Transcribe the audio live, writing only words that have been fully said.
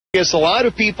A lot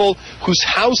of people whose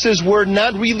houses were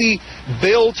not really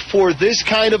built for this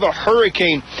kind of a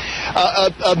hurricane.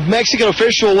 A Mexican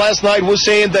official last night was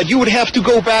saying that you would have to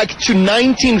go back to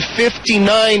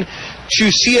 1959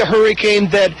 to see a hurricane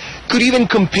that could even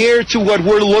compare to what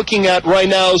we're looking at right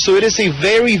now. So it is a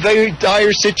very, very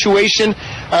dire situation.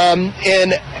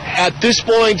 And at this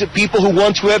point, people who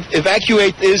want to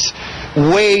evacuate is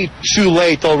way too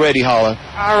late already, Hala.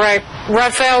 All right.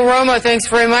 Rafael Roma, thanks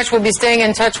very much. We'll be staying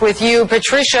in touch with you.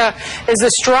 Patricia is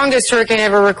the strongest hurricane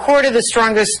ever recorded, the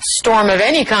strongest storm of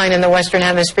any kind in the Western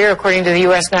Hemisphere, according to the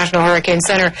U.S. National Hurricane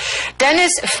Center.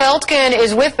 Dennis Feltgen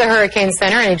is with the Hurricane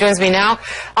Center, and he joins me now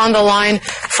on the line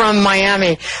from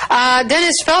Miami.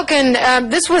 Dennis Feltgen,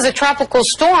 this was a tropical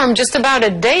storm just about a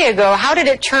day ago. How did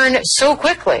it turn so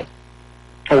quickly?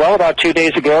 Well, about 2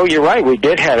 days ago, you're right, we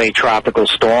did have a tropical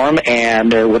storm,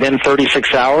 and within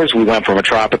 36 hours, we went from a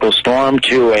tropical storm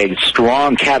to a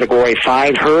strong Category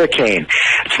 5 hurricane.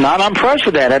 It's not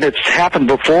unprecedented. It's happened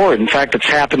before. In fact, it's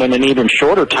happened in an even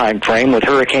shorter time frame with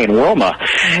Hurricane Wilma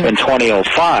in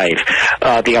 2005.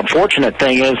 The unfortunate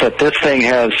thing is that this thing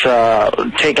has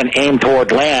taken aim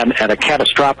toward land at a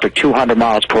catastrophic 200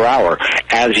 miles per hour.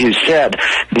 As you said,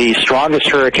 the strongest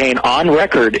hurricane on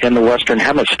record in the Western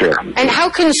Hemisphere. And how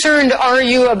concerned are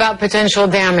you about potential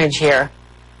damage here?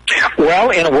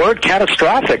 Well, in a word,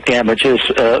 catastrophic damage is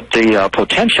the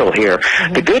potential here.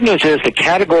 The good news is the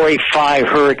Category 5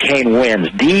 hurricane winds,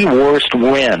 the worst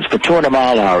winds, the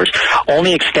 200-mile-hours,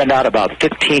 only extend out about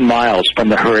 15 miles from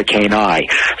the hurricane eye.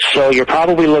 So you're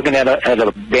probably looking at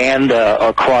a band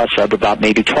across of about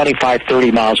maybe 25,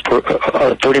 30 miles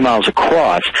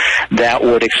across that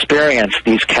would experience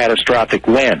these catastrophic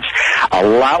winds. A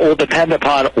lot will depend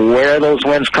upon where those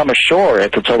winds come ashore.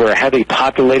 If it's over a heavy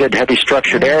populated, heavy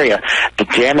structured area, the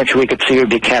damage we could see would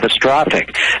be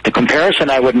catastrophic. The comparison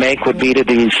I would make would be to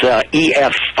these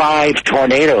EF5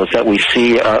 tornadoes that we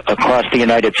see across the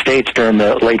United States during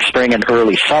the late spring and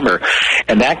early summer.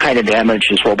 And that kind of damage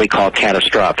is what we call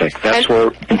catastrophic. That's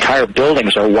where entire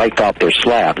buildings are wiped off their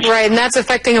slabs. Right, and that's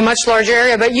affecting a much larger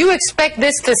area. But you expect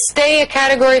this to stay a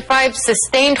Category 5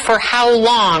 sustained for how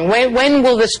long? When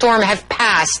will the storm have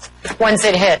passed once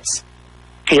it hits?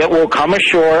 It will come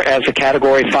ashore as a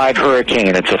Category 5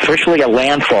 hurricane. It's officially a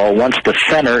landfall once the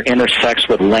center intersects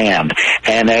with land.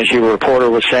 And as your reporter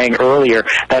was saying earlier,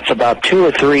 that's about 2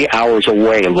 or 3 hours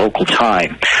away local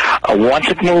time. Once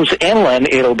it moves inland,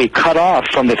 it'll be cut off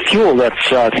from the fuel that's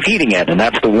feeding it, and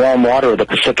that's the warm water of the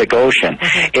Pacific Ocean.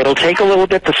 It'll take a little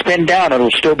bit to spin down.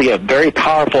 It'll still be a very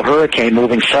powerful hurricane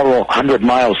moving several hundred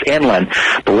miles inland,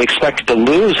 but we expect it to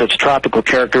lose its tropical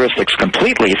characteristics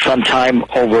completely sometime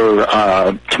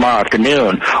over tomorrow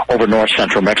afternoon over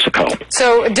north-central Mexico.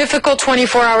 So difficult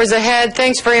 24 hours ahead.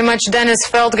 Thanks very much, Dennis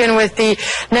Feltgen with the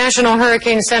National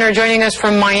Hurricane Center, joining us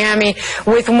from Miami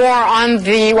with more on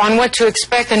what to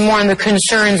expect and more on the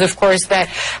concerns, of course, that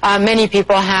many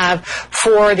people have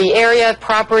for the area,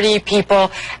 property,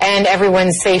 people, and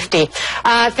everyone's safety.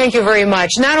 Thank you very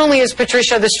much. Not only is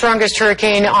Patricia the strongest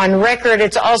hurricane on record,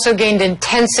 it's also gained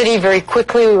intensity very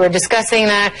quickly. We were discussing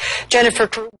that. Jennifer